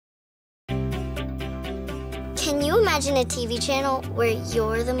Can you imagine a TV channel where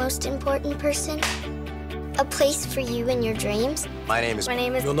you're the most important person? A place for you and your dreams? My name is.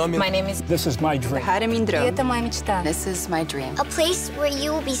 This is my dream. This is my dream. A place where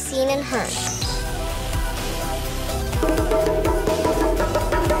you will be seen and heard.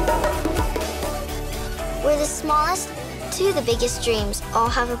 Where the smallest to the biggest dreams all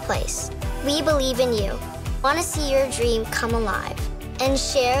have a place. We believe in you, want to see your dream come alive, and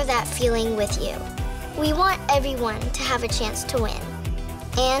share that feeling with you. We want everyone to have a chance to win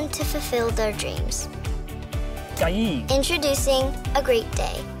and to fulfill their dreams. Introducing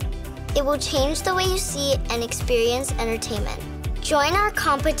aGreatDay. It will change the way you see and experience entertainment. Join our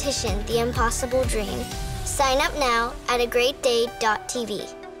competition, The Impossible Dream. Sign up now at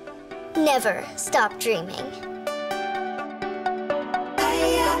aGreatDay.tv. Never stop dreaming.